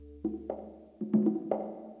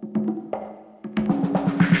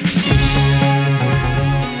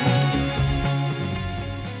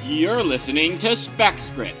You're listening to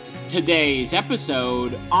SpecScript. Today's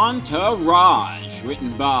episode, Entourage,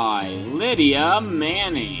 written by Lydia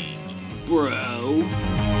Manning. Bro.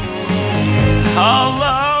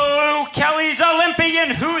 Hello, Kelly's Olympian,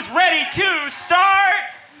 who's ready to start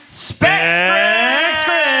SpecScript!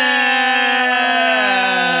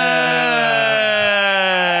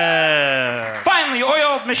 Finally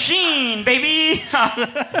oiled machine, baby!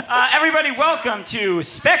 Everybody, welcome to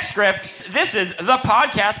SpecScript. This is the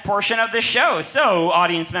podcast portion of the show. So,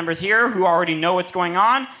 audience members here who already know what's going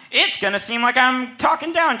on, it's going to seem like I'm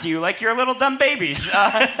talking down to you, like you're little dumb babies.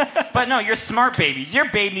 But no, you're smart babies. You're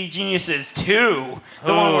baby geniuses, too.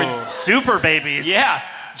 Super babies. Yeah.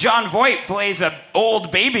 John Voight plays an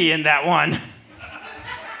old baby in that one.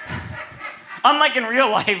 Unlike in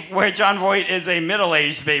real life, where John Voight is a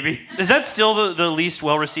middle-aged baby. Is that still the least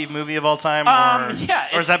well-received movie of all time? Yeah.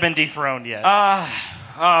 Or has that been dethroned yet?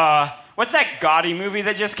 What's that Gotti movie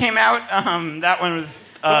that just came out? That one was...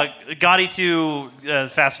 Gotti 2,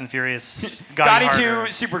 Fast and Furious. Gotti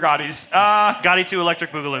 2, Super Gottis. Gotti 2,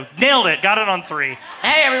 Electric Boogaloo. Nailed it. Got it on 3.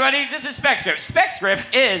 Hey, everybody. This is SpecScript.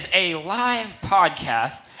 SpecScript is a live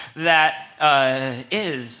podcast that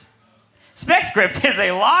is... SpecScript is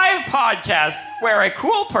a live podcast where a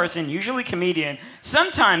cool person, usually comedian,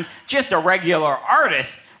 sometimes just a regular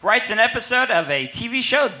artist, writes an episode of a TV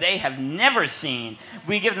show they have never seen.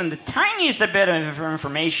 We give them the tiniest bit of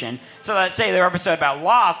information. So let's say their episode about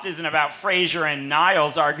Lost isn't about Frasier and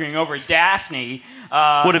Niles arguing over Daphne.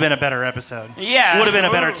 Would have been a better episode. Yeah. Would have been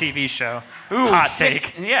a better TV show. Hot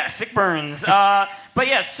take. Yeah, sick burns. But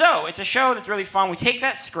yeah, so it's a show that's really fun. We take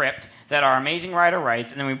that script that our amazing writer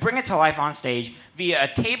writes, and then we bring it to life on stage via a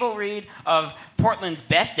table read of Portland's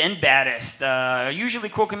best and baddest. Usually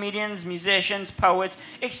cool comedians, musicians, poets,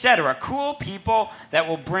 etc. Cool people that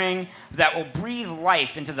will breathe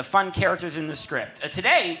life into the fun characters in the script.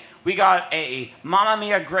 Today, we got a Mamma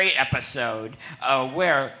Mia great episode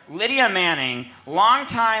where Lydia Manning,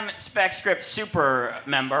 longtime SpecScript super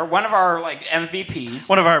member, one of our MVPs.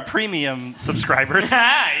 One of our premium subscribers.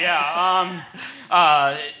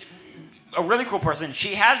 A really cool person.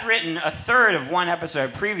 She has written a third of one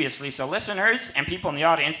episode previously, so listeners and people in the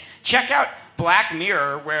audience, check out Black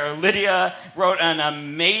Mirror, where Lydia wrote an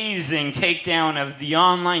amazing takedown of the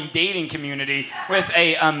online dating community with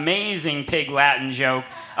an amazing pig Latin joke.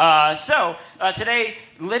 Today,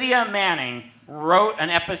 Lydia Manning wrote an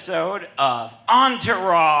episode of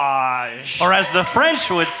Entourage. Or as the French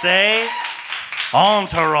would say,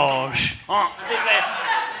 Entourage. They say,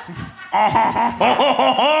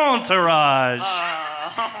 Entourage.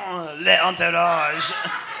 Le Entourage.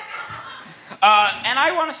 And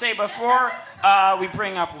I want to say, before we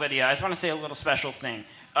bring up Lydia, I just want to say a little special thing.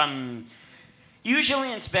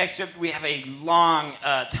 Usually in SpecScript, we have a long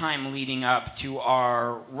time leading up to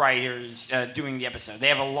our writers doing the episode. They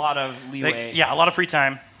have a lot of leeway. A lot of free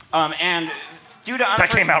time. And due to that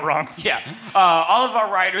came out wrong. Yeah, all of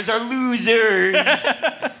our writers are losers.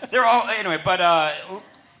 They're all anyway, but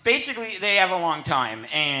basically they have a long time,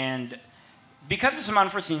 and because of some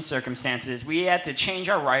unforeseen circumstances, we had to change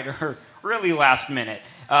our writer really last minute.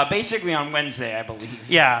 Basically on Wednesday, I believe.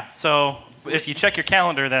 Yeah. So if you check your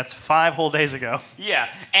calendar, that's 5 whole days ago. Yeah,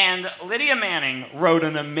 and Lydia Manning wrote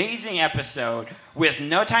an amazing episode with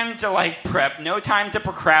no time to prep, no time to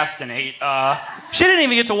procrastinate. She didn't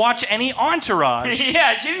even get to watch any Entourage.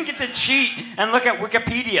 Yeah, she didn't get to cheat and look at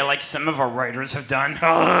Wikipedia like some of our writers have done.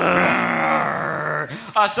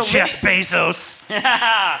 Jeff Bezos.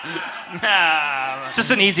 It's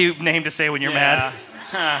just an easy name to say when you're mad.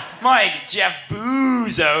 Like Jeff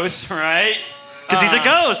Bezos, right? Because he's a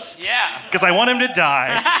ghost. Yeah. Because I want him to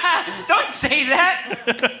die. Don't say that.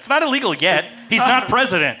 It's not illegal yet. He's not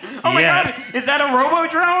president. Oh my God. Is that a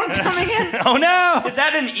Robo-drone coming in? Oh no. Is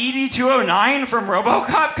that an ED-209 from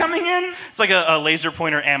RoboCop coming in? It's like a laser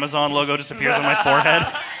pointer Amazon logo just appears on my forehead.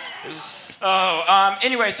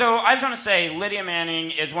 Anyway, so I just want to say Lydia Manning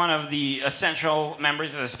is one of the essential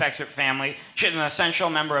members of the SpecScript family. She's an essential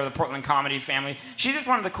member of the Portland comedy family. She's just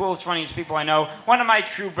one of the coolest, funniest people I know. One of my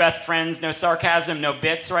true best friends. No sarcasm, no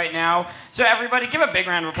bits right now. So everybody, give a big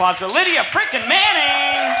round of applause for Lydia frickin'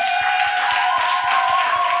 Manning!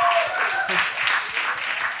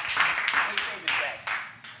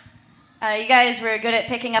 You guys were good at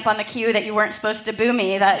picking up on the cue that you weren't supposed to boo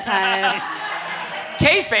me that time.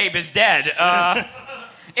 Kayfabe is dead.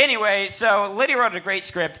 Anyway, so Lydia wrote a great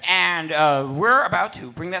script, and we're about to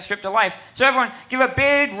bring that script to life. So everyone, give a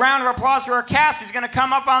big round of applause for our cast who's going to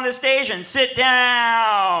come up on the stage and sit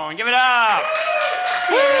down. Give it up.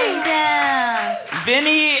 Sitting down.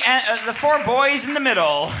 Vinny and the four boys in the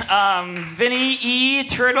middle. Vinny, E,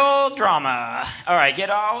 Turtle, Drama. All right, get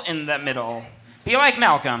all in the middle. Be like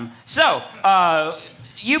Malcolm. So,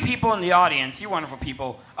 you people in the audience, you wonderful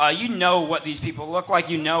people, you know what these people look like.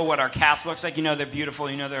 You know what our cast looks like. You know they're beautiful.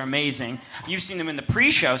 You know they're amazing. You've seen them in the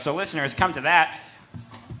pre-show, so listeners, come to that.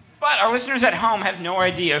 But our listeners at home have no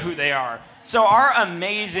idea who they are. So our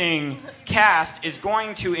amazing cast is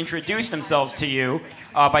going to introduce themselves to you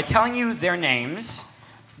by telling you their names,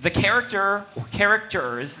 the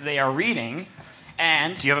characters they are reading,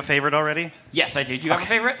 and... Do you have a favorite already? Yes, I do. Do you have a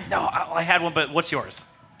favorite? No, I had one, but what's yours?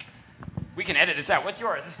 We can edit this out. What's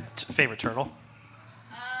yours? Favorite turtle?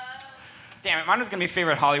 Damn it, mine was going to be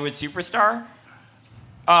favorite Hollywood superstar.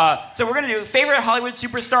 So we're going to do favorite Hollywood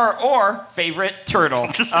superstar or favorite turtle.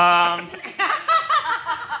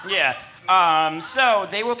 Yeah. So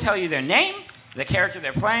they will tell you their name, the character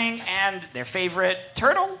they're playing, and their favorite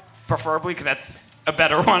turtle, preferably, because that's a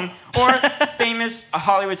better one, or famous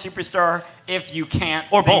Hollywood superstar if you can't.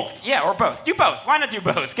 Or both. Yeah, or both. Do both. Why not do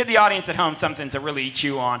both? Give the audience at home something to really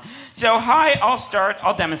chew on. So, hi, I'll start.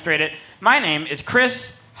 I'll demonstrate it. My name is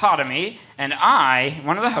Chris Hotomy, and I,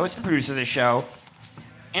 one of the hosts and producers of the show,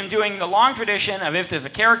 am doing the long tradition of if there's a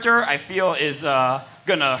character I feel is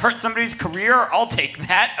gonna hurt somebody's career, I'll take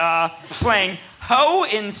that. Playing Ho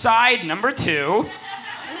Inside number 2.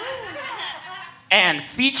 And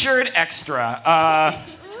featured extra.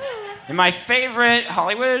 And my favorite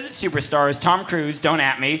Hollywood superstar is Tom Cruise. Don't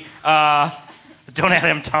at me. Don't at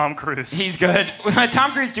him, Tom Cruise. He's good.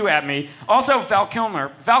 Tom Cruise, do at me. Also, Val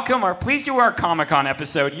Kilmer. Val Kilmer, please do our Comic-Con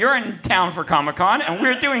episode. You're in town for Comic-Con, and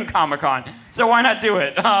we're doing Comic-Con. So why not do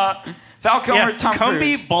it? Val Kilmer, Tom come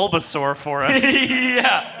Cruise. be Bulbasaur for us.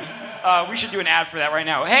 Yeah. We should do an ad for that right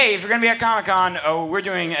now. Hey, if you're going to be at Comic-Con, we're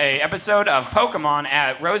doing an episode of Pokemon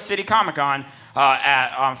at Rose City Comic-Con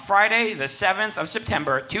on Friday, the 7th of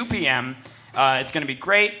September, 2 p.m. It's going to be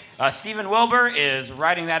great. Steven Wilbur is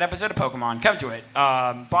writing that episode of Pokemon. Come to it.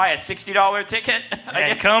 Buy a $60 ticket.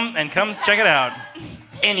 and come check it out.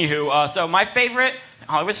 Anywho, so my favorite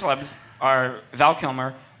Hollywood celebs are Val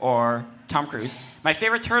Kilmer or Tom Cruise. My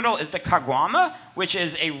favorite turtle is the Caguama, which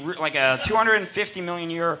is like a 250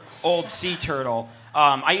 million year old sea turtle.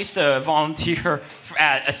 I used to volunteer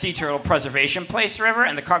at a sea turtle preservation place forever,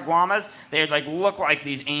 and the Caguamas, they like look like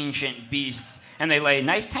these ancient beasts. And they lay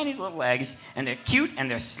nice tiny little eggs, and they're cute, and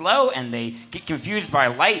they're slow, and they get confused by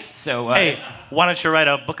light, so... hey, why don't you write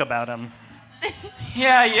a book about them?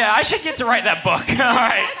 Yeah, I should get to write that book. All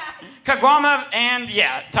right. Caguama and,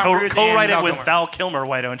 yeah, Tom Cruise Co-write and it with Kilmer. Val Kilmer,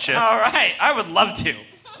 why don't you? All right, I would love to.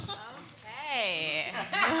 Okay.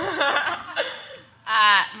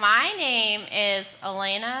 My name is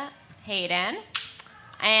Elena Hayden,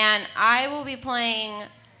 and I will be playing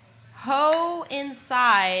Ho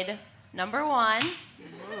Inside number 1,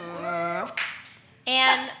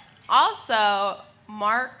 and also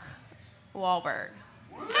Mark Wahlberg.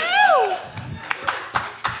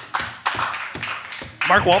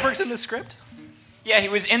 Mark Wahlberg's in this script? Yeah, he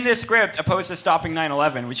was in this script opposed to stopping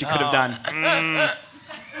 9/11, which you could have done.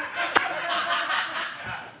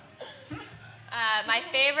 My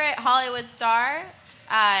favorite Hollywood star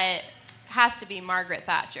has to be Margaret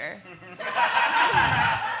Thatcher.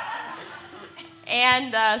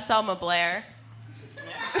 And Selma Blair.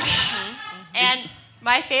 And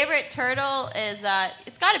my favorite turtle is,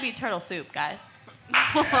 it's got to be turtle soup, guys.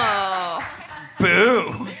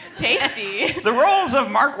 Boo. Tasty. The roles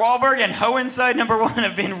of Mark Wahlberg and Ho Inside number 1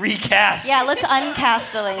 have been recast. Yeah, let's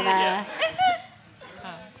uncast Elena.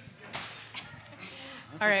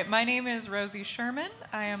 All right, my name is Rosie Sherman.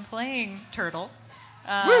 I am playing Turtle.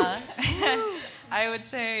 I would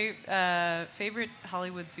say favorite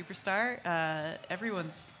Hollywood superstar.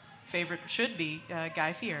 Everyone's favorite should be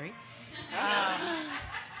Guy Fieri.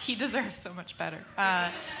 He deserves so much better.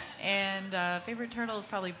 And favorite turtle is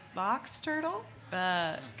probably Box Turtle,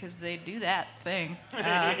 because they do that thing.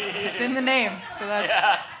 It's in the name, so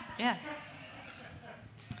that's, yeah.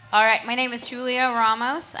 All right, my name is Julia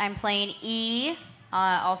Ramos. I'm playing E,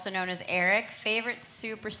 also known as Eric. Favorite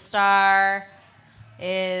superstar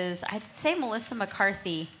is, I'd say Melissa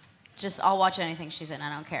McCarthy. I'll watch anything she's in.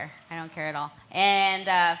 I don't care. I don't care at all.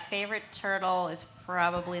 And favorite turtle is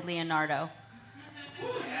probably Leonardo.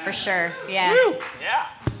 For sure, yeah. Woo! Yeah.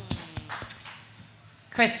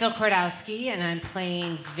 Crystal Kordowski, and I'm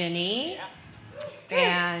playing Vinny.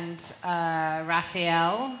 And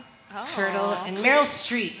Raphael, Turtle, and Meryl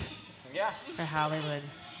Streep for Hollywood.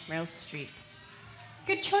 Meryl Streep.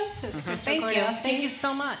 Good choices, Crystal Thank you. Kordowski. Thank you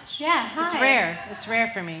so much. Yeah, hi. It's rare. It's rare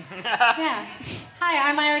for me. Yeah. Hi,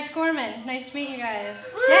 I'm Iris Gorman. Nice to meet you guys.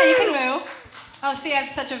 Yeah, you can move. Oh, see, I have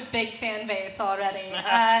such a big fan base already.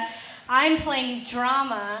 I'm playing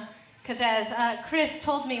Drama, because as Chris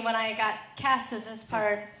told me when I got cast as this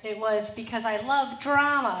part, it was because I love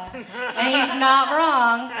drama. And he's not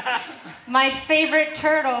wrong. My favorite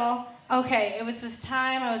turtle, okay, it was this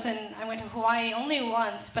time I went to Hawaii only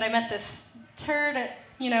once, but I met this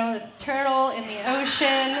this turtle in the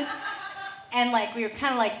ocean. And like we were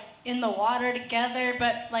kind of like in the water together,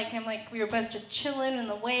 but we were both just chilling in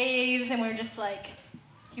the waves, and we were just like,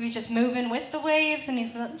 he was just moving with the waves, and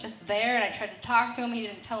he's just there, and I tried to talk to him. He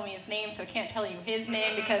didn't tell me his name, so I can't tell you his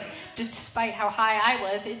name, because despite how high I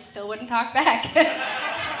was, it still wouldn't talk back.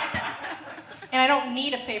 And I don't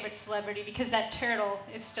need a favorite celebrity, because that turtle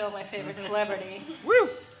is still my favorite celebrity. Woo!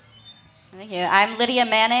 Thank you. I'm Lydia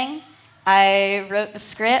Manning. I wrote the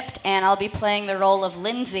script, and I'll be playing the role of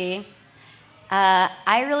Lindsay.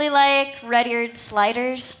 I really like red-eared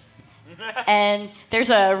sliders, and there's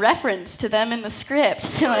a reference to them in the script,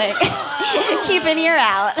 so keep an ear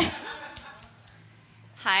out.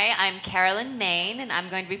 Hi, I'm Carolyn Main, and I'm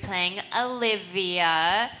going to be playing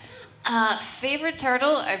Olivia. Favorite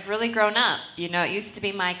turtle? I've really grown up. It used to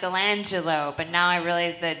be Michelangelo, but now I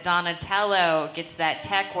realize that Donatello gets that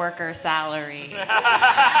tech worker salary.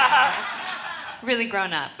 Really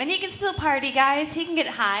grown up. And he can still party, guys. He can get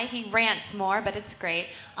high. He rants more, but it's great.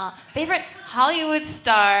 Favorite Hollywood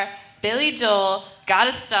star, Billy Joel, got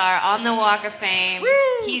a star on the Walk of Fame.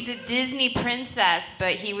 Woo! He's a Disney princess,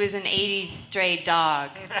 but he was an 80s stray dog.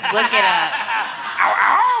 Look it up. Ow,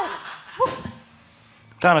 ow!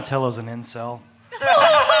 Donatello's an incel.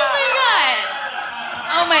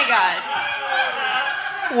 Oh my god.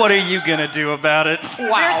 What are you gonna do about it?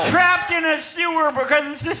 Wow. They're trapped in a sewer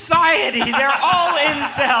because of society. They're all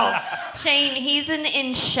incels. Shane, he's an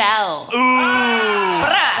in-shell. Ooh.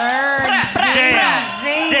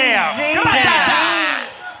 Damn.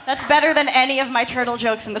 That's better than any of my turtle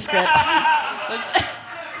jokes in the script.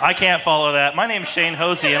 I can't follow that. My name's Shane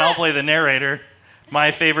Hosey, and I'll play the narrator.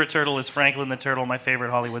 My favorite turtle is Franklin the Turtle. My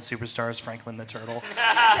favorite Hollywood superstar is Franklin the Turtle.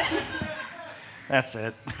 That's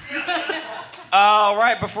it. All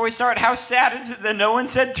right, before we start, how sad is it that no one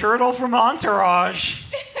said turtle from Entourage?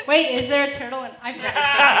 Wait, is there a turtle? I've never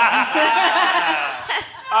seen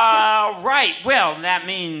it. Right, well, that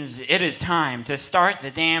means it is time to start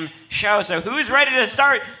the damn show. So who's ready to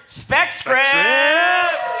start Spec Script?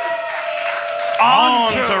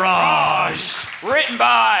 Entourage. Written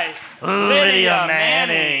by Lydia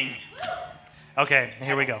Manning. Okay,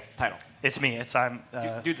 here we go. Title. It's me. Do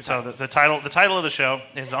the title. So the title of the show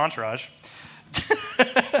is Entourage.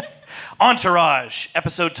 Entourage,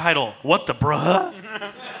 episode title, What the Bruh?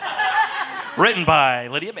 Written by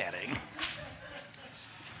Lydia Manning.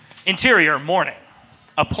 Interior, morning.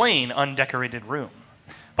 A plain, undecorated room.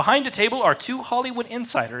 Behind a table are two Hollywood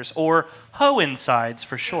insiders, or Ho-insides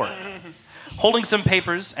for short, holding some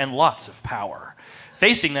papers and lots of power.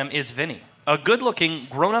 Facing them is Vinny, a good-looking,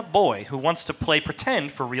 grown-up boy who wants to play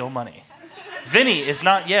pretend for real money. Vinny is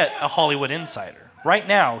not yet a Hollywood insider. Right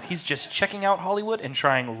now, he's just checking out Hollywood and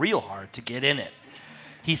trying real hard to get in it.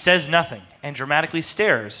 He says nothing and dramatically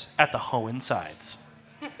stares at the Ho-insides.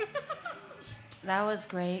 That was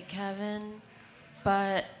great, Kevin,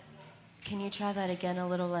 but can you try that again a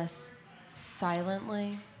little less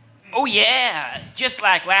silently? Oh yeah, just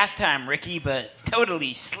like last time, Ricky, but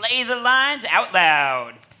totally slay the lines out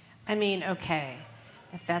loud. I mean, okay,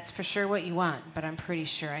 if that's for sure what you want, but I'm pretty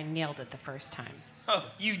sure I nailed it the first time. Oh,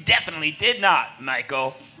 you definitely did not,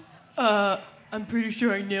 Michael. I'm pretty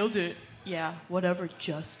sure I nailed it. Yeah, whatever,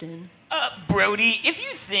 Justin. Brody, if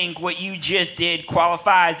you think what you just did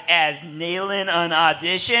qualifies as nailing an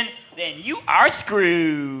audition, then you are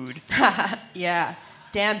screwed. Yeah,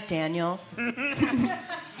 damn, Daniel.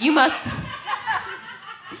 You must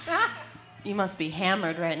be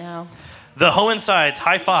hammered right now. The Ho-insides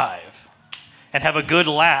high five and have a good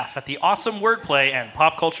laugh at the awesome wordplay and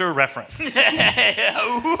pop culture reference.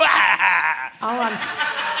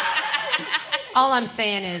 All I'm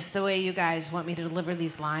saying is the way you guys want me to deliver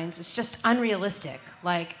these lines, it's just unrealistic.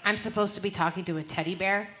 Like, I'm supposed to be talking to a teddy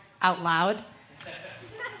bear out loud.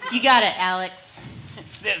 You got it, Alex.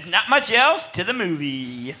 There's not much else to the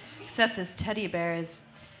movie. Except this teddy bear is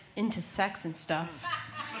into sex and stuff.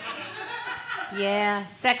 Yeah,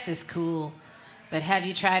 sex is cool. But have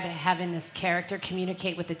you tried having this character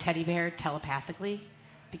communicate with the teddy bear telepathically?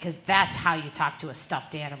 Because that's how you talk to a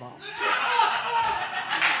stuffed animal.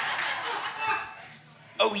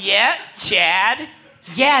 Oh yeah, Chad?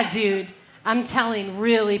 Yeah, dude. I'm telling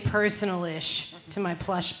really personal-ish to my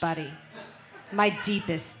plush buddy. My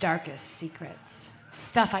deepest, darkest secrets.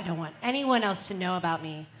 Stuff I don't want anyone else to know about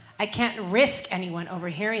me. I can't risk anyone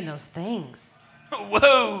overhearing those things.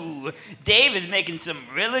 Whoa, Dave is making some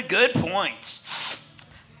really good points.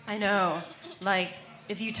 I know. Like,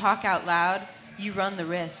 if you talk out loud, you run the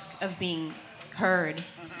risk of being heard.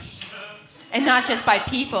 And not just by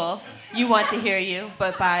people you want to hear you,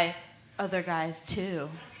 but by other guys too.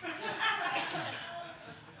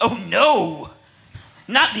 Oh no!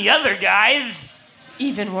 Not the other guys!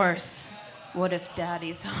 Even worse, what if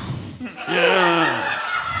Daddy's home?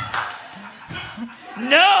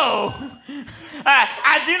 No!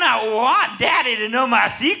 I do not want Daddy to know my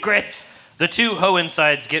secrets. The two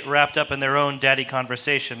Hohensides get wrapped up in their own daddy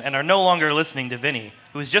conversation and are no longer listening to Vinny,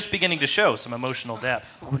 who is just beginning to show some emotional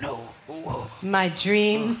depth. Oh no. Whoa. My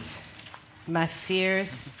dreams, my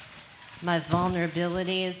fears, my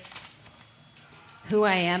vulnerabilities, who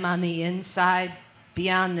I am on the inside,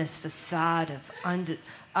 beyond this facade of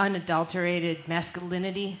unadulterated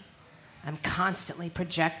masculinity, I'm constantly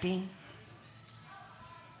projecting.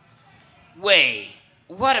 Wait,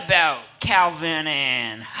 what about Calvin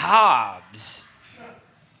and Hobbes?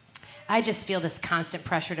 I just feel this constant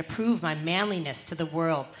pressure to prove my manliness to the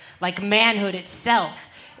world, like manhood itself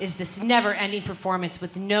is this never-ending performance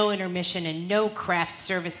with no intermission and no craft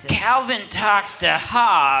services. Calvin talks to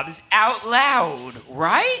Hobbes out loud,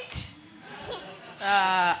 right?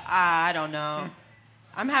 I don't know.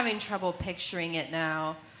 I'm having trouble picturing it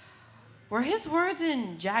now. Were his words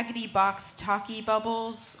in jaggedy box talkie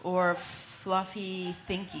bubbles or fluffy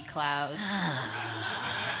thinky clouds?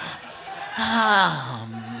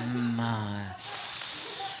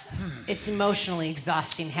 It's emotionally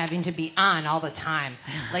exhausting having to be on all the time.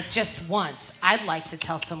 Like just once, I'd like to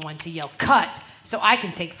tell someone to yell cut so I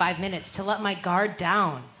can take 5 minutes to let my guard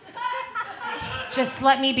down. Just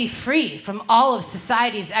let me be free from all of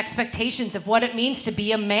society's expectations of what it means to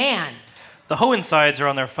be a man. The Hohensides are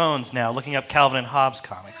on their phones now looking up Calvin and Hobbes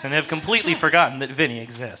comics and have completely forgotten that Vinny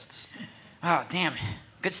exists. Oh, damn.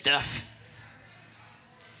 Good stuff.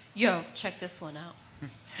 Yo, check this one out.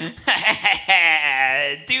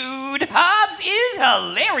 Dude, Hobbes is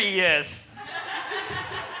hilarious.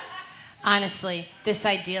 Honestly, this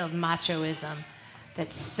idea of machoism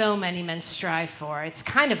that so many men strive for, it's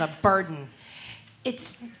kind of a burden.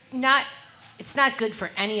 It's not good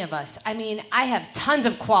for any of us. I mean, I have tons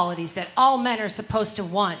of qualities that all men are supposed to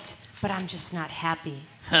want, but I'm just not happy.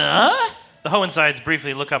 Huh? The Hohensides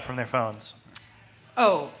briefly look up from their phones.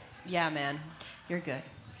 Oh, yeah, man. You're good.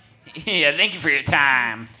 Yeah, thank you for your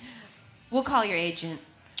time. We'll call your agent.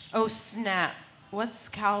 Oh, snap. What's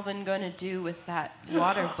Calvin going to do with that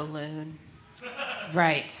water balloon?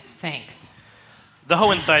 Right, thanks. The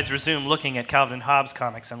Hohensides resume looking at Calvin and Hobbes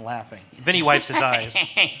comics and laughing. Vinny wipes his eyes,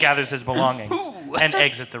 gathers his belongings, and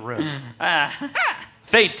exits the room.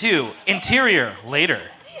 Fade 2, interior, later.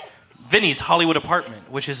 Vinny's Hollywood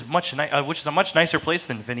apartment, which is a much nicer place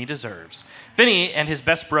than Vinny deserves. Vinny and his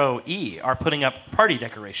best bro, E, are putting up party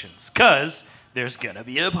decorations, 'cause there's gonna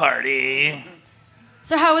be a party.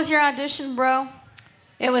 So how was your audition, bro?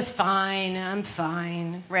 It was fine. I'm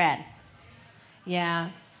fine. Rad. Yeah.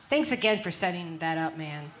 Thanks again for setting that up,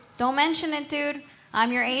 man. Don't mention it, dude.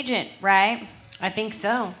 I'm your agent, right? I think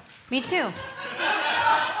so. Me too.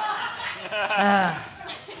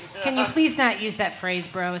 Can you please not use that phrase,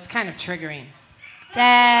 bro? It's kind of triggering.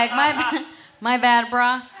 Dag, my bad,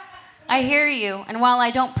 brah. I hear you, and while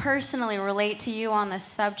I don't personally relate to you on this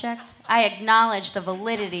subject, I acknowledge the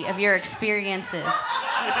validity of your experiences.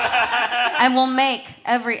 And will make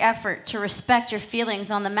every effort to respect your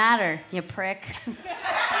feelings on the matter, you prick.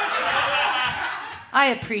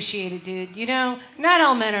 I appreciate it, dude. You know, not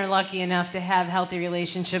all men are lucky enough to have healthy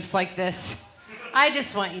relationships like this. I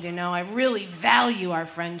just want you to know I really value our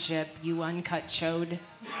friendship, you uncut chode.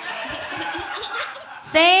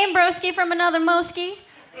 Same, broski from another moski.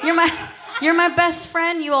 You're my best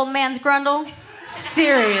friend, you old man's grundle.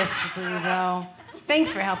 Seriously, though.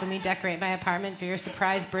 Thanks for helping me decorate my apartment for your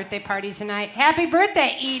surprise birthday party tonight. Happy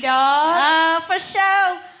birthday, E-Dog! For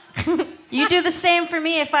sure. You do the same for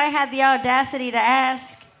me if I had the audacity to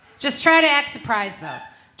ask. Just try to act surprised, though.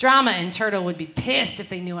 Drama and Turtle would be pissed if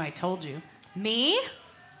they knew I told you. Me?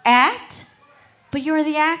 Act? But you're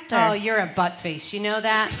the actor. Oh, you're a butt face. You know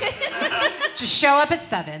that? Just show up at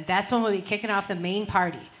 7. That's when we'll be kicking off the main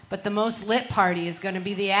party. But the most lit party is going to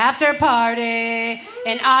be the after party.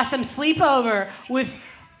 An awesome sleepover with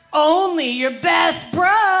only your best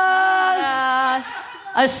bros. A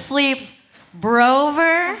sleep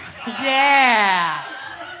brover? Yeah.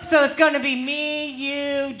 So it's going to be me,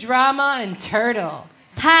 you, Drama, and Turtle.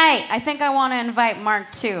 Tight. I think I want to invite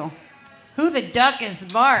Mark, too. Who the duck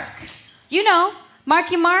is Mark? You know,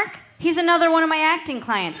 Marky Mark. He's another one of my acting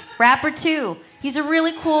clients. Rapper, too. He's a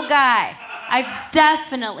really cool guy. I've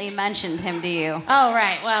definitely mentioned him to you. Oh,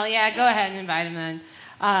 right. Well, yeah, go ahead and invite him in.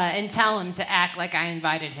 And tell him to act like I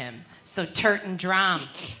invited him. So Turt and Drom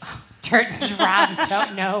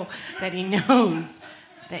don't know that he knows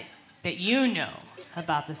that you know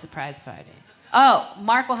about the surprise party. Oh,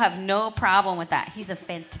 Mark will have no problem with that. He's a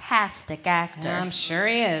fantastic actor. I'm sure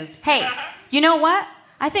he is. Hey, you know what?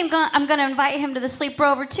 I think I'm going to invite him to the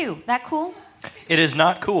sleepover too. That cool? It is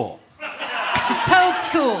not cool.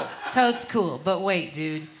 Toad's cool. But wait,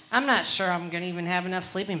 dude. I'm not sure I'm going to even have enough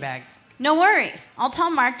sleeping bags. No worries. I'll tell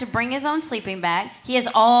Mark to bring his own sleeping bag. He has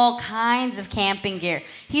all kinds of camping gear.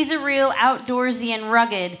 He's a real outdoorsy and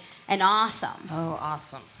rugged and awesome. Oh,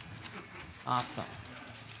 awesome. Awesome.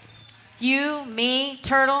 You, me,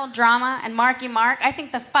 Turtle, Drama, and Marky Mark, I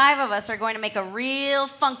think the 5 of us are going to make a real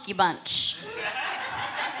funky bunch.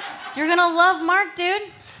 You're gonna love Mark, dude.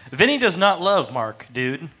 Vinny does not love Mark,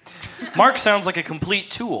 dude. Mark sounds like a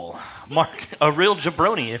complete tool. Mark, a real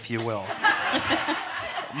jabroni, if you will.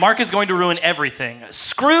 Mark is going to ruin everything.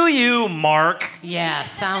 Screw you, Mark. Yeah,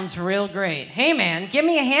 sounds real great. Hey, man, give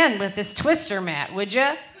me a hand with this twister mat, would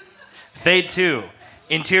ya? Fade 2.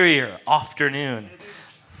 Interior, afternoon.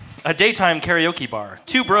 A daytime karaoke bar.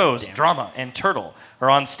 2 bros, Drama and Turtle, are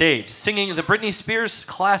on stage singing the Britney Spears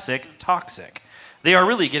classic, Toxic. They are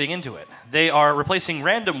really getting into it. They are replacing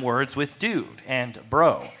random words with dude and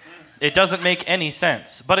bro. It doesn't make any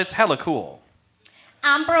sense, but it's hella cool.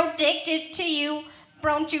 I'm bro-addicted to you.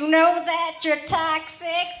 Don't you know that you're toxic?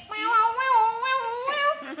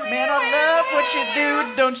 Man, I love what you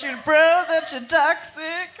do, don't you, bro? That you're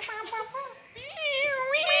toxic.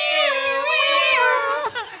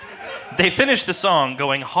 They finish the song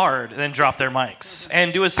going hard, then drop their mics,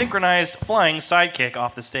 and do a synchronized flying sidekick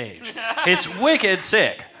off the stage. It's wicked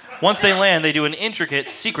sick. Once they land, they do an intricate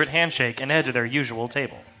secret handshake and head to their usual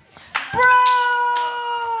table. Bro!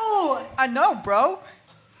 I know, bro.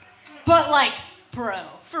 But like, bro.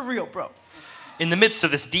 For real, bro. In the midst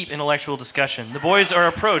of this deep intellectual discussion, the boys are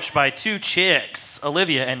approached by 2 chicks,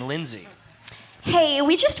 Olivia and Lindsay. Hey,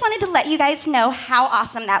 we just wanted to let you guys know how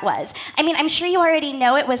awesome that was. I mean, I'm sure you already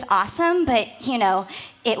know it was awesome, but, you know,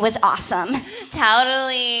 it was awesome.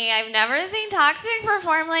 Totally. I've never seen Toxic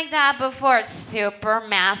perform like that before. Super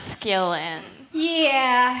masculine.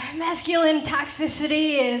 Yeah, masculine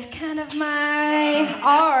toxicity is kind of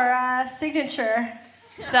our signature.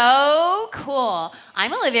 So cool.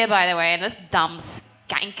 I'm Olivia, by the way, and this dumb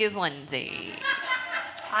skank is Lindsay.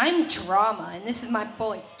 I'm Drama, and this is my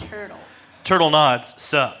boy, Turtle. Turtle nods,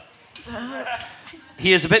 sup.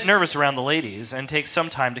 He is a bit nervous around the ladies and takes some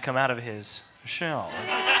time to come out of his shell.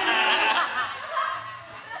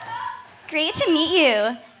 Great to meet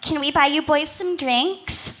you. Can we buy you boys some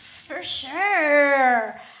drinks? For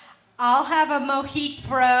sure. I'll have a mojito,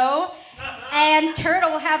 bro, and Turtle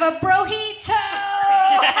will have a brojito.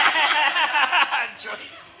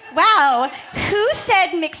 Wow, who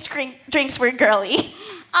said mixed drinks were girly?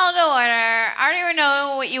 I'll go order. I already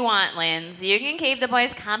know what you want, Linz. You can keep the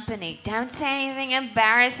boys company. Don't say anything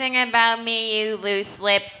embarrassing about me, you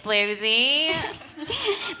loose-lipped floozy.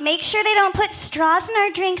 Make sure they don't put straws in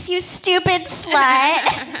our drinks, you stupid slut.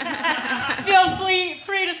 Feel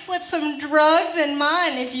free to slip some drugs in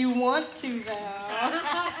mine if you want to, though.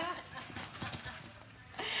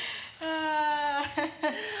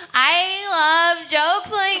 I love jokes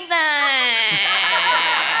like that.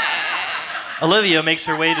 Olivia makes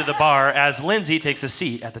her way to the bar as Lindsay takes a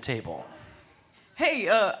seat at the table. Hey,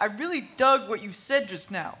 I really dug what you said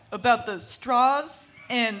just now about the straws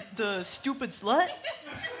and the stupid slut.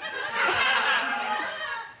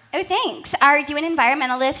 Oh, thanks. Are you an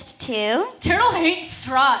environmentalist, too? Turtle hates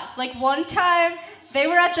straws. Like, one time, they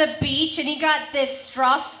were at the beach, and he got this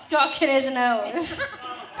straw stuck in his nose.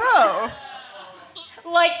 Bro.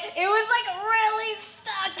 Like, it was, like, really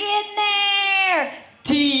stuck in there.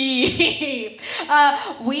 Deep.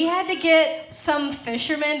 We had to get some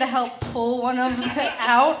fishermen to help pull one of them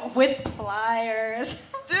out with pliers.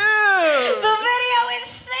 Dude! The video is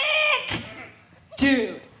sick!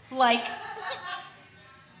 Dude, like,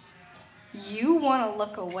 you want to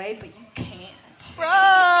look away, but you can't. Bro!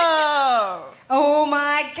 Oh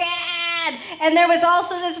my God! And there was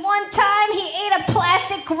also this one time he ate a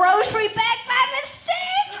plastic grocery bag by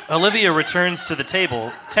mistake. Olivia returns to the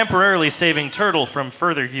table, temporarily saving Turtle from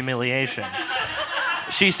further humiliation.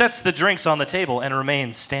 She sets the drinks on the table and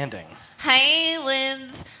remains standing. Hi,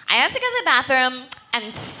 Linz. I have to go to the bathroom,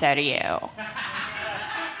 and so do you.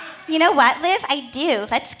 You know what, Liv? I do.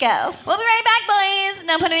 Let's go. We'll be right back, boys.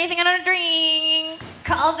 Don't put anything on our drinks.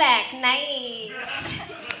 Call back. Nice.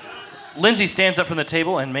 Lindsay stands up from the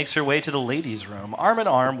table and makes her way to the ladies' room, arm in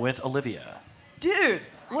arm with Olivia. Dude,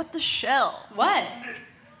 What the shell? What?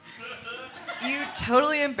 You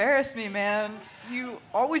totally embarrassed me, man. You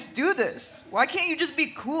always do this. Why can't you just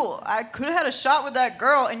be cool? I could have had a shot with that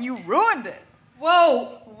girl and you ruined it.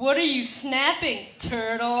 Whoa, what are you snapping,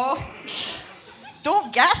 turtle?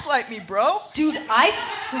 Don't gaslight me, bro. Dude, I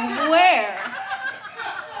swear.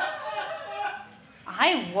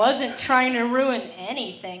 I wasn't trying to ruin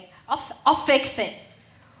anything. I'll fix it.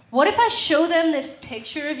 What if I show them this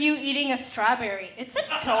picture of you eating a strawberry? It's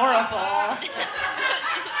adorable.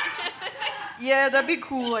 Yeah, that'd be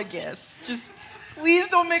cool, I guess. Just please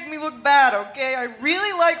don't make me look bad, okay? I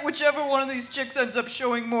really like whichever one of these chicks ends up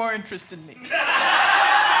showing more interest in me.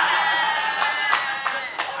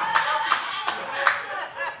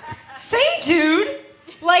 Same, dude.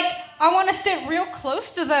 Like, I want to sit real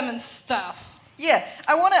close to them and stuff. Yeah,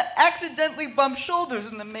 I want to accidentally bump shoulders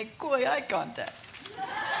and then make coy eye contact.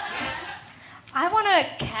 I want to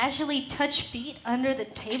casually touch feet under the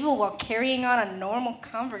table while carrying on a normal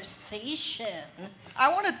conversation. I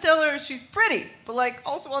want to tell her she's pretty, but like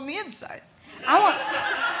also on the inside. I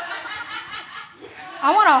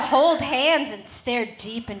want to hold hands and stare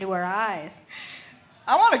deep into her eyes.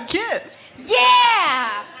 I want to kiss.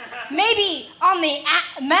 Yeah! Maybe on the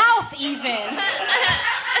mouth even.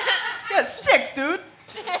 Yeah, sick, dude.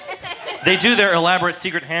 They do their elaborate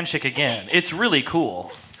secret handshake again. It's really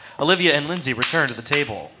cool. Olivia and Lindsay return to the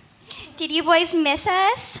table. Did you boys miss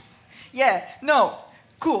us? Yeah, no.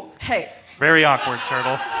 Cool. Hey. Very awkward,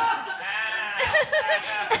 Turtle.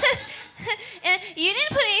 You didn't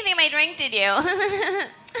put anything in my drink, did you?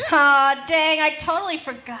 Aw, dang, I totally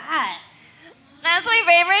forgot. That's my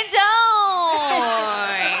favorite joke.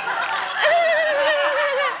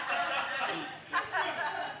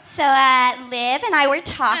 So, Liv and I were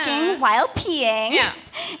talking while peeing,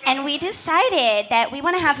 and we decided that we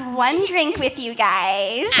want to have one drink with you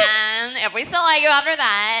guys. And if we still like you after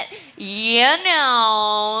that, you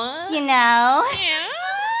know. You know? Yeah.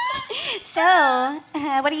 So,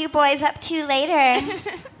 what are you boys up to later?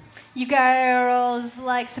 You girls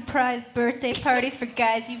like surprise birthday parties for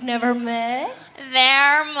guys you've never met?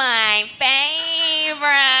 They're my favorite.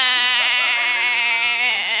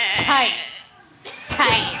 Tight.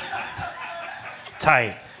 Tight.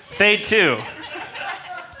 Tight. Fade 2.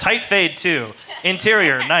 Tight fade 2.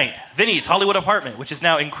 Interior, night. Vinny's Hollywood apartment, which is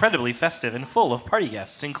now incredibly festive and full of party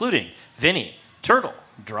guests, including Vinny, Turtle,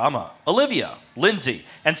 Drama, Olivia, Lindsay,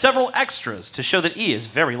 and several extras to show that E is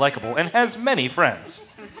very likable and has many friends.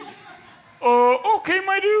 Okay,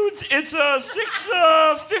 my dudes, it's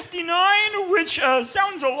 6:59, which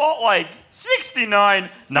sounds a lot like 69.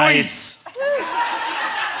 Nice.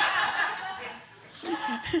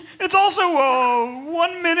 It's also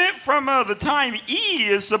 1 minute from the time E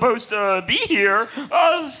is supposed to be here,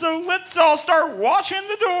 so let's all start watching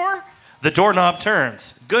the door. The doorknob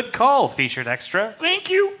turns. Good call, featured extra. Thank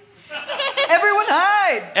you. Everyone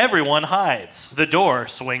hide! Everyone hides. The door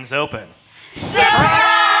swings open. Surprise!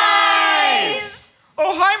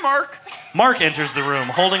 Oh, hi, Mark. Mark enters the room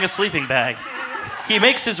holding a sleeping bag. He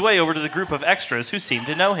makes his way over to the group of extras who seem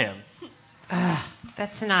to know him.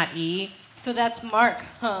 That's not E. So that's Mark,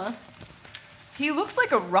 huh? He looks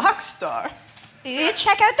like a rock star. Ooh,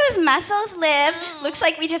 check out those muscles, Liv. Looks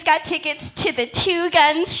like we just got tickets to the Two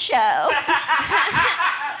Guns show.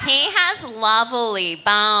 He has lovely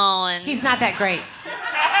bones. He's not that great.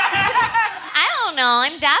 I don't know.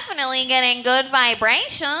 I'm definitely getting good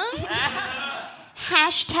vibrations.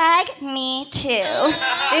 Hashtag me too.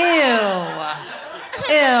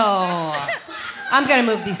 Ew. I'm gonna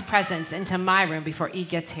move these presents into my room before E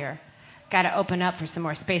gets here. Gotta open up for some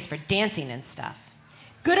more space for dancing and stuff.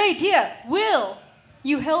 Good idea. Will,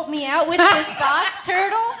 you help me out with this box,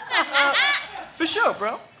 Turtle? For sure,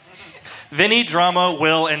 bro. Vinny, Drama,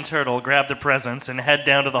 Will, and Turtle grab the presents and head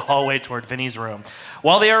down to the hallway toward Vinny's room.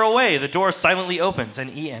 While they are away, the door silently opens and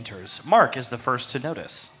E enters. Mark is the first to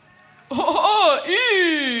notice. Oh,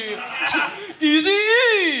 E! Easy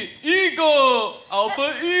E! Eagle!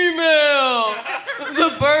 Alpha Email! The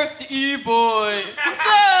burst E-boy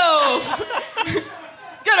himself!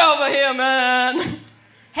 Get over here, man!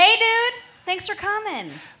 Hey, dude. Thanks for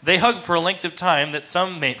coming. They hug for a length of time that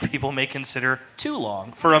some people may consider too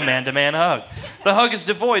long for a man-to-man hug. The hug is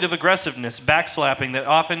devoid of aggressiveness, backslapping that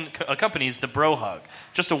often accompanies the bro hug.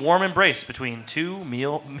 Just a warm embrace between two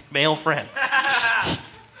male friends.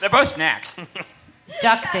 They're both snacks.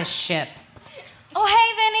 Duck this ship. Oh,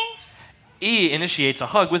 hey, Vinny. E initiates a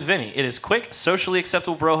hug with Vinny. It is quick, socially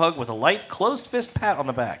acceptable bro hug with a light, closed fist pat on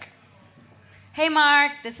the back. Hey,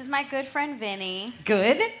 Mark. This is my good friend, Vinny.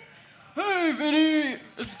 Good? Hey, Vinny!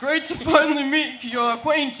 It's great to finally meet your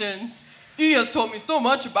acquaintance. E has told me so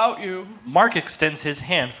much about you. Mark extends his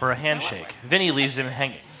hand for a handshake. Vinny leaves him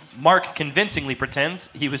hanging. Mark convincingly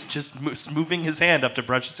pretends he was just moving his hand up to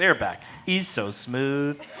brush his hair back. He's so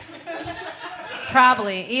smooth.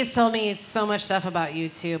 Probably. He's told me so much stuff about you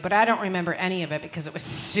too, but I don't remember any of it because it was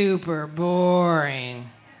super boring.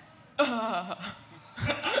 Yeah,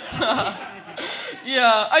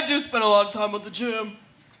 I do spend a lot of time at the gym.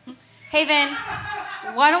 Hey, Vin,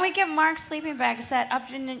 why don't we get Mark's sleeping bag set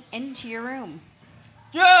up into your room?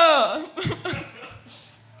 Yeah!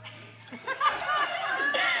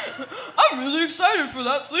 I'm really excited for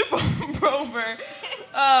that sleepover.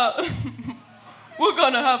 We're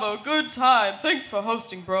gonna have a good time. Thanks for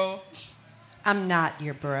hosting, bro. I'm not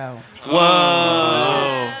your bro.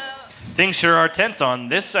 Whoa. Things sure are tense on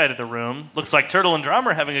this side of the room. Looks like Turtle and Drama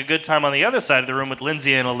are having a good time on the other side of the room with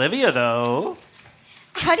Lindsay and Olivia, though.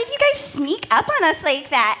 How did you guys sneak up on us like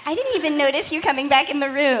that? I didn't even notice you coming back in the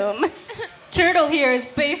room. Turtle here is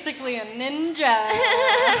basically a ninja.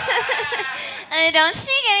 Don't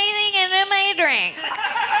sneak anything into my drink.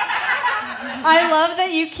 I love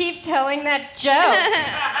that you keep telling that joke.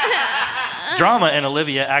 Drama and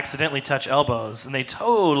Olivia accidentally touch elbows, and they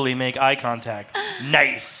totally make eye contact.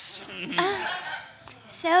 Nice.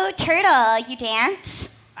 So, Turtle, you dance?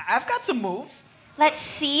 I've got some moves. Let's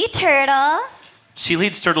see, Turtle. She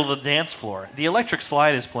leads Turtle to the dance floor. The electric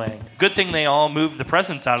slide is playing. Good thing they all moved the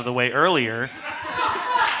presents out of the way earlier.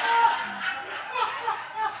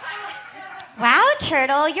 Wow,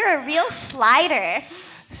 Turtle, you're a real slider.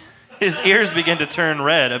 His ears begin to turn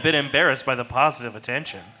red, a bit embarrassed by the positive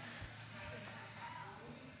attention.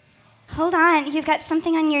 Hold on, you've got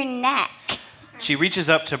something on your neck. She reaches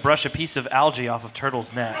up to brush a piece of algae off of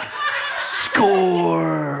Turtle's neck.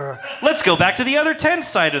 Score! Let's go back to the other tense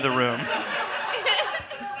side of the room.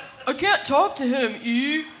 I can't talk to him,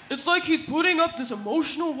 E. It's like he's putting up this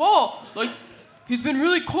emotional wall. Like, he's been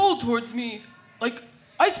really cold towards me. Like,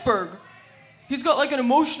 iceberg. He's got like an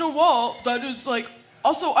emotional wall that is like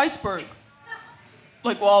also iceberg.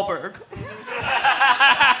 Like Wahlberg.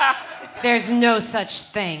 There's no such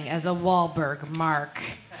thing as a Wahlberg, Mark.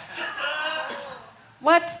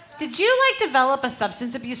 What? Did you like develop a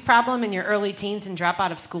substance abuse problem in your early teens and drop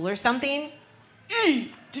out of school or something?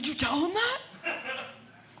 E, did you tell him that?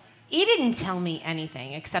 E didn't tell me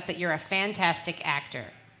anything except that you're a fantastic actor.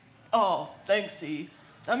 Oh, thanks, E.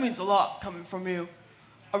 That means a lot coming from you.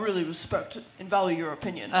 I really respect and value your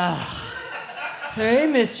opinion. Hey,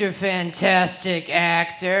 Mr. Fantastic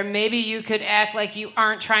Actor. Maybe you could act like you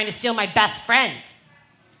aren't trying to steal my best friend.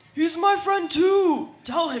 He's my friend too.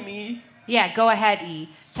 Tell him, E. Yeah, go ahead, E.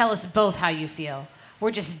 Tell us both how you feel.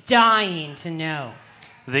 We're just dying to know.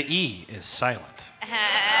 The E is silent.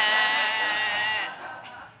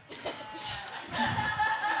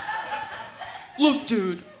 Look,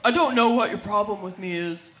 dude, I don't know what your problem with me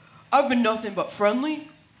is. I've been nothing but friendly,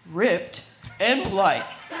 ripped, and polite.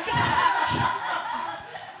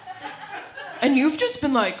 And you've just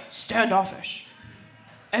been like standoffish,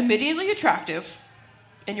 immediately attractive,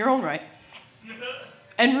 in your own right,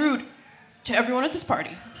 and rude to everyone at this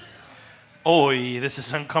party. Oi, this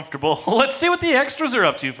is uncomfortable. Let's see what the extras are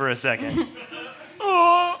up to for a second.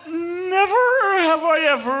 Never have I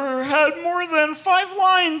ever had more than 5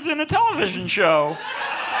 lines in a television show.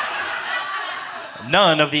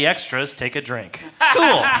 None of the extras take a drink.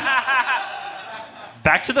 Cool.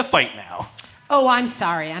 Back to the fight now. Oh, I'm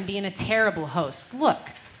sorry. I'm being a terrible host.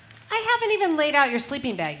 Look, I haven't even laid out your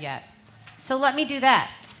sleeping bag yet. So let me do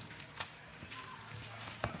that.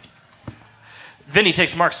 Vinny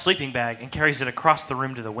takes Mark's sleeping bag and carries it across the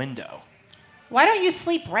room to the window. Why don't you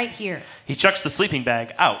sleep right here? He chucks the sleeping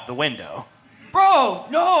bag out the window. Bro,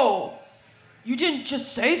 no! You didn't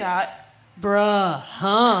just say that. Bruh,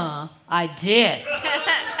 huh? I did.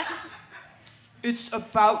 It's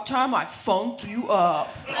about time I funk you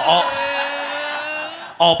up.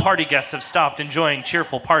 All party guests have stopped enjoying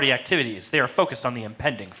cheerful party activities. They are focused on the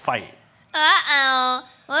impending fight. Uh-oh.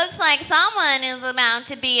 Looks like someone is about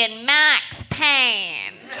to be in max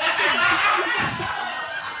pain.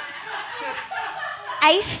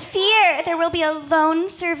 I fear there will be a lone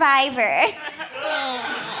survivor.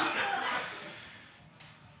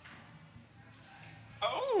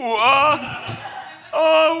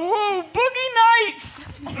 Whoa, Boogie Nights!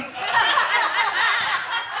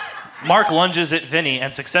 Mark lunges at Vinny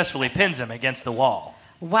and successfully pins him against the wall.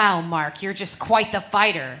 Wow, Mark, you're just quite the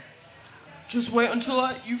fighter. Just wait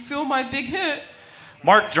until you feel my big hit.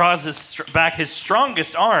 Mark draws back his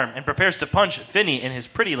strongest arm and prepares to punch Vinny in his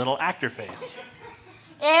pretty little actor face.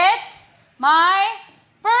 It's my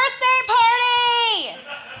birthday party!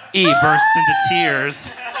 E bursts into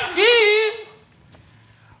tears. E!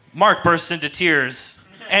 Mark bursts into tears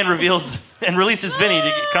and releases Vinny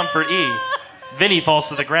to comfort E. Vinny falls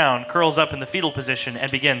to the ground, curls up in the fetal position,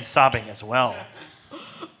 and begins sobbing as well.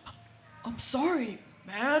 I'm sorry,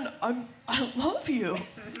 man. I love you.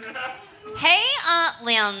 Hey,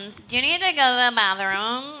 Lynn, do you need to go to the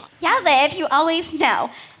bathroom? Yeah, Liv, you always know.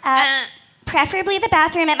 Preferably the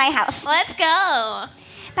bathroom at my house. Let's go.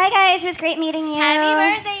 Bye, guys. It was great meeting you.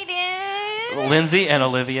 Happy birthday, dude. Lindsay and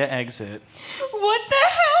Olivia exit. What the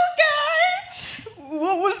hell, guys?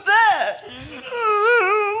 What was that?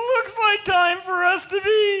 Looks like time for us to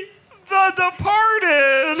be the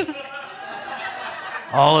departed.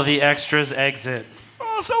 All of the extras exit.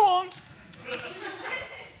 Oh, so long.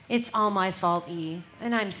 It's all my fault, E,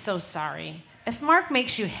 and I'm so sorry. If Mark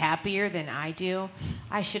makes you happier than I do,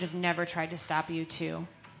 I should have never tried to stop you, too.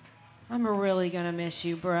 I'm really gonna miss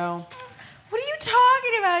you, bro. What are you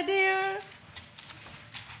talking about, dude?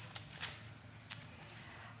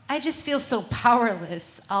 I just feel so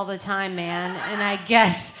powerless all the time, man. And I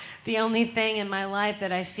guess the only thing in my life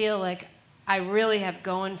that I feel like I really have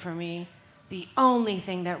going for me, the only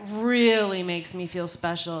thing that really makes me feel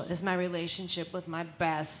special is my relationship with my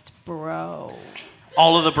best bro.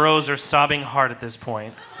 All of the bros are sobbing hard at this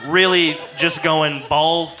point. Really just going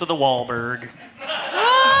balls to the Wahlberg.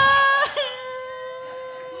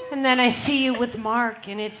 And then I see you with Mark,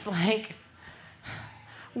 and it's like,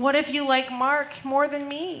 what if you like Mark more than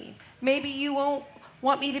me? Maybe you won't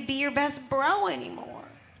want me to be your best bro anymore.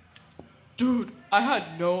 Dude, I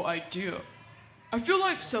had no idea. I feel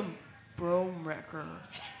like some bro wrecker.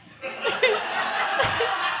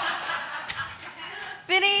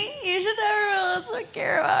 Vinny, you should never really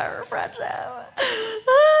care about our friendship.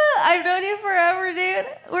 I've known you forever, dude.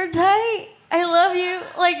 We're tight. I love you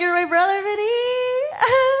like you're my brother, Vinny.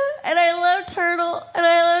 And I love Turtle, and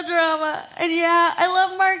I love Drama. And yeah, I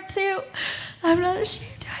love Mark too. I'm not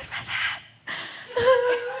ashamed to admit that.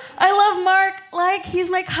 I love Mark like he's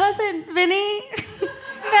my cousin, Vinny.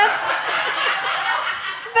 That's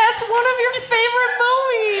one of your favorite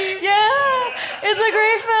movies. Yeah, it's a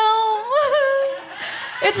great film.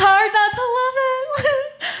 It's hard not to love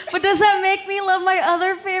it. But does that make me love my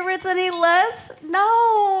other favorites any less?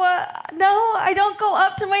 No, I don't go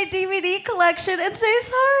up to my DVD collection and say,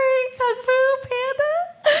 sorry, Kung Fu Panda.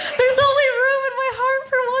 There's only room in my heart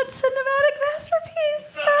for one cinematic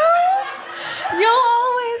masterpiece, bro. You'll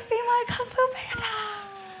always be my Kung Fu Panda.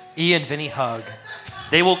 E and Vinny hug.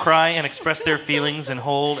 They will cry and express their feelings and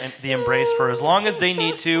hold the embrace for as long as they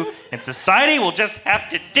need to, and society will just have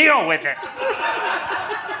to deal with it.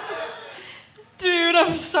 Dude,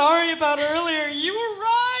 I'm sorry about earlier. You were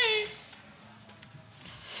right.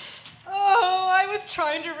 Oh, I was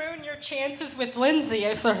trying to ruin your chances with Lindsay.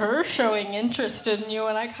 I saw her showing interest in you,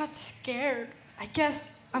 and I got scared. I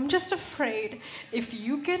guess I'm just afraid if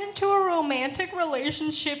you get into a romantic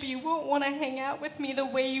relationship, you won't want to hang out with me the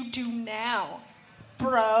way you do now.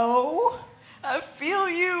 Bro. I feel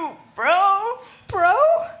you, bro. Bro?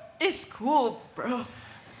 It's cool, bro.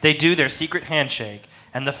 They do their secret handshake,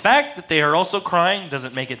 and the fact that they are also crying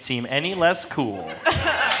doesn't make it seem any less cool.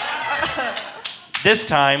 This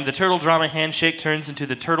time, the Turtle Drama handshake turns into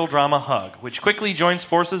the Turtle Drama hug, which quickly joins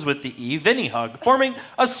forces with the E-Vinny hug, forming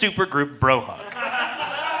a supergroup bro hug.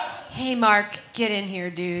 Hey, Mark, get in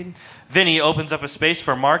here, dude. Vinny opens up a space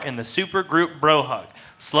for Mark in the supergroup bro hug.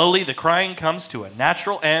 Slowly, the crying comes to a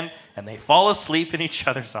natural end, and they fall asleep in each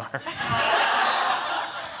other's arms.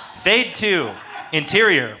 Fade 2.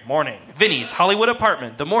 Interior, morning. Vinny's Hollywood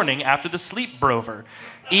apartment, the morning after the sleep brover.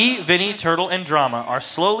 E, Vinny, Turtle, and Drama are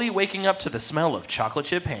slowly waking up to the smell of chocolate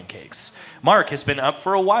chip pancakes. Mark has been up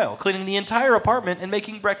for a while, cleaning the entire apartment and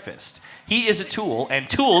making breakfast. He is a tool, and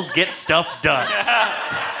tools get stuff done.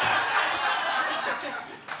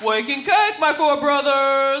 Waking cake, my four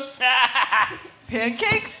brothers.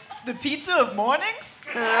 Pancakes? The pizza of mornings?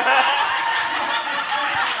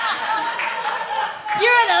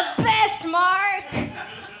 You're the best, Mark.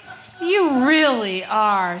 You really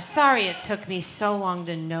are. Sorry it took me so long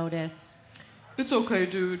to notice. It's okay,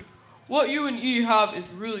 dude. What you and E have is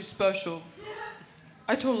really special.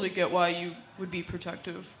 I totally get why you would be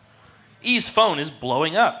protective. E's phone is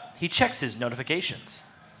blowing up. He checks his notifications.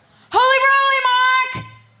 Holy moly,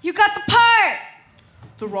 Mark! You got the part!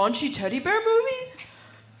 The raunchy teddy bear movie?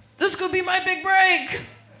 This could be my big break.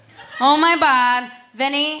 Oh my God.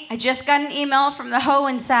 Vinny, I just got an email from the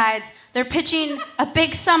Hohensides. They're pitching a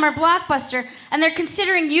big summer blockbuster, and they're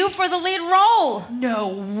considering you for the lead role. No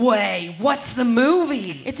way. What's the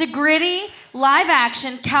movie? It's a gritty,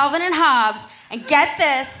 live-action Calvin and Hobbes. And get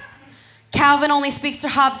this, Calvin only speaks to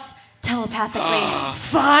Hobbes' telepathically.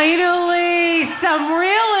 Finally, some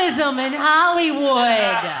realism in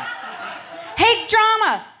Hollywood. Hey,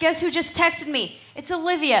 Drama! Guess who just texted me? It's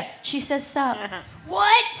Olivia. She says sup.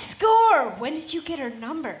 What? Score! When did you get her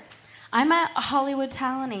number? I'm a Hollywood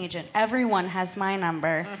talent agent. Everyone has my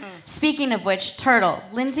number. Speaking of which, Turtle,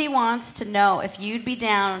 Lindsay wants to know if you'd be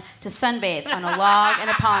down to sunbathe on a log in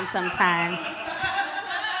a pond sometime.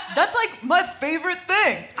 That's like my favorite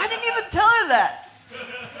thing. I didn't even tell her that.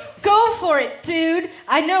 Go for it, dude.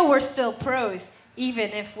 I know we're still pros,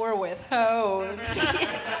 even if we're with hoes.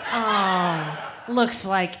 Oh, looks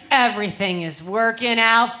like everything is working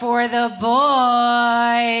out for the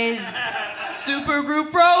boys.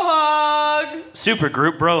 Supergroup bro hug.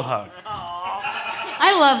 Supergroup bro hug.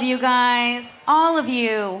 I love you guys, all of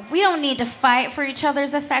you. We don't need to fight for each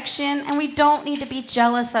other's affection, and we don't need to be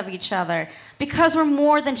jealous of each other, because we're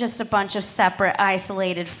more than just a bunch of separate,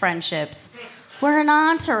 isolated friendships. We're an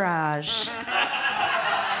entourage.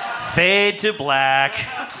 Fade to black.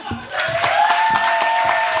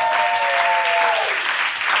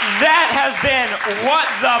 That has been What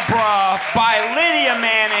the Bruh by Lydia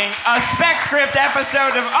Manning, a spec script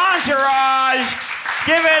episode of Entourage.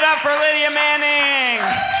 Give it up for Lydia Manning.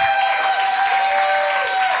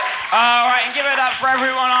 All right, and give it up for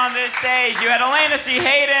everyone on this stage. You had Elena C.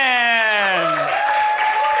 Hayden,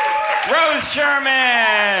 Rose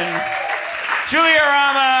Sherman, Julia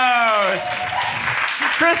Ramos,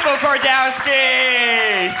 Crystal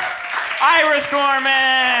Kordowski, Iris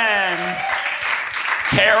Gorman,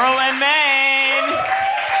 Carolyn Main,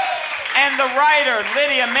 and the writer,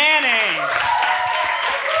 Lydia Manning.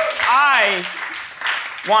 I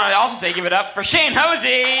want to also say give it up for Shane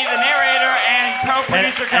Hosey, the narrator and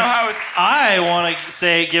co-producer, co-host. I want to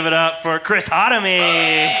say give it up for Chris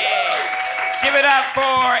Hotomy. Give it up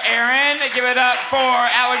for Aaron. Give it up for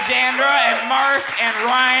Alexandra and Mark and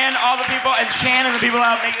Ryan, all the people, and Shannon, the people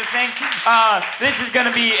that make this thing. This is going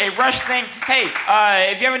to be a rush thing. Hey,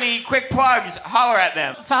 if you have any quick plugs, holler at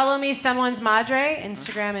them. Follow me, Someone's Madre,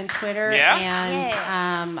 Instagram and Twitter. Yeah?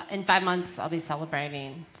 And in 5 months, I'll be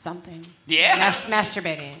celebrating something. Yeah?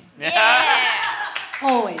 Masturbating.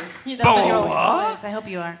 Always. That's what you're always. Always. I hope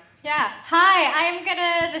you are. Yeah. Hi,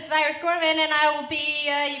 this is Iris Gorman, and I will be,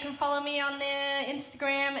 you can follow me on the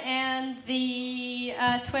Instagram and the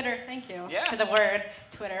Twitter. Thank you for the word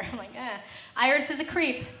Twitter. I'm like, Iris is a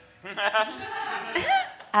creep.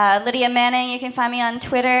 Lydia Manning, you can find me on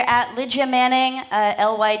Twitter at Lydia Manning,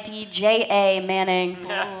 Lydja Manning.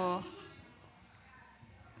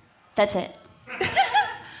 That's it.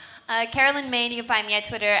 Carolyn Main, you can find me at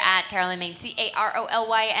Twitter at Carolyn Main,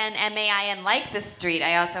 CarolynMain. Like the street.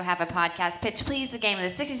 I also have a podcast, Pitch Please, the game of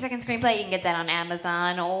the 60-second screenplay. You can get that on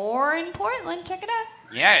Amazon or in Portland. Check it out.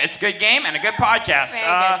 Yeah, it's a good game and a good podcast. Very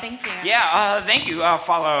good, thank you. Yeah, thank you.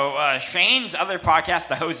 Follow Shane's other podcast,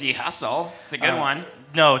 The Hosey Hustle. It's a good one.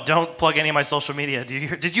 No, don't plug any of my social media.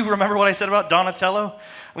 Did you remember what I said about Donatello?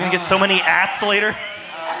 I'm going to get so many ats later.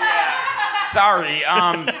 Sorry.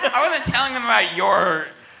 I wasn't telling them about your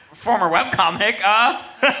former webcomic.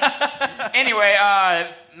 Anyway,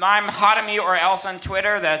 I'm Hotomy or else on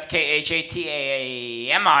Twitter. That's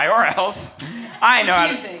KHATAMI or else. I know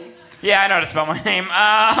how to spell my name.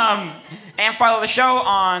 And follow the show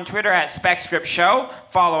on Twitter at SpecScript Show.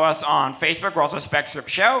 Follow us on Facebook. We're also SpecScript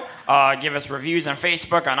Show. Give us reviews on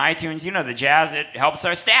Facebook, on iTunes. You know the jazz. It helps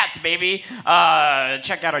our stats, baby.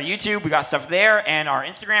 Check out our YouTube. We got stuff there. And our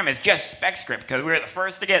Instagram is just SpecScript because we were the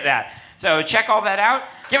first to get that. So check all that out.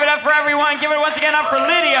 Give it up for everyone. Give it once again up for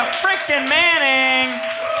Lydia frickin' Manning.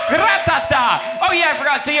 Gratata. Oh yeah, I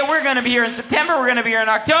forgot. So yeah, we're gonna be here in September. We're gonna be here in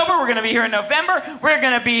October. We're gonna be here in November. We're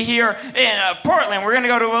gonna be here in Portland. We're gonna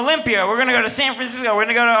go to Olympia. We're gonna go to San Francisco. We're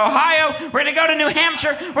gonna go to Ohio. We're gonna go to New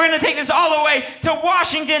Hampshire. We're gonna take this all the way to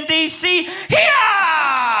Washington D.C. Here!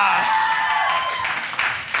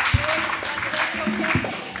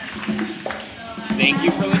 Thank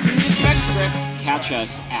you for listening to SpecScript. Catch us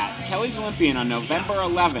at Kelly's Olympian on November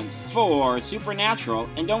 11th for Supernatural.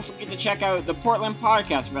 And don't forget to check out the Portland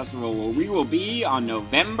Podcast Festival where we will be on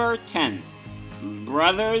November 10th.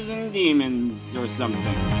 Brothers and Demons or something.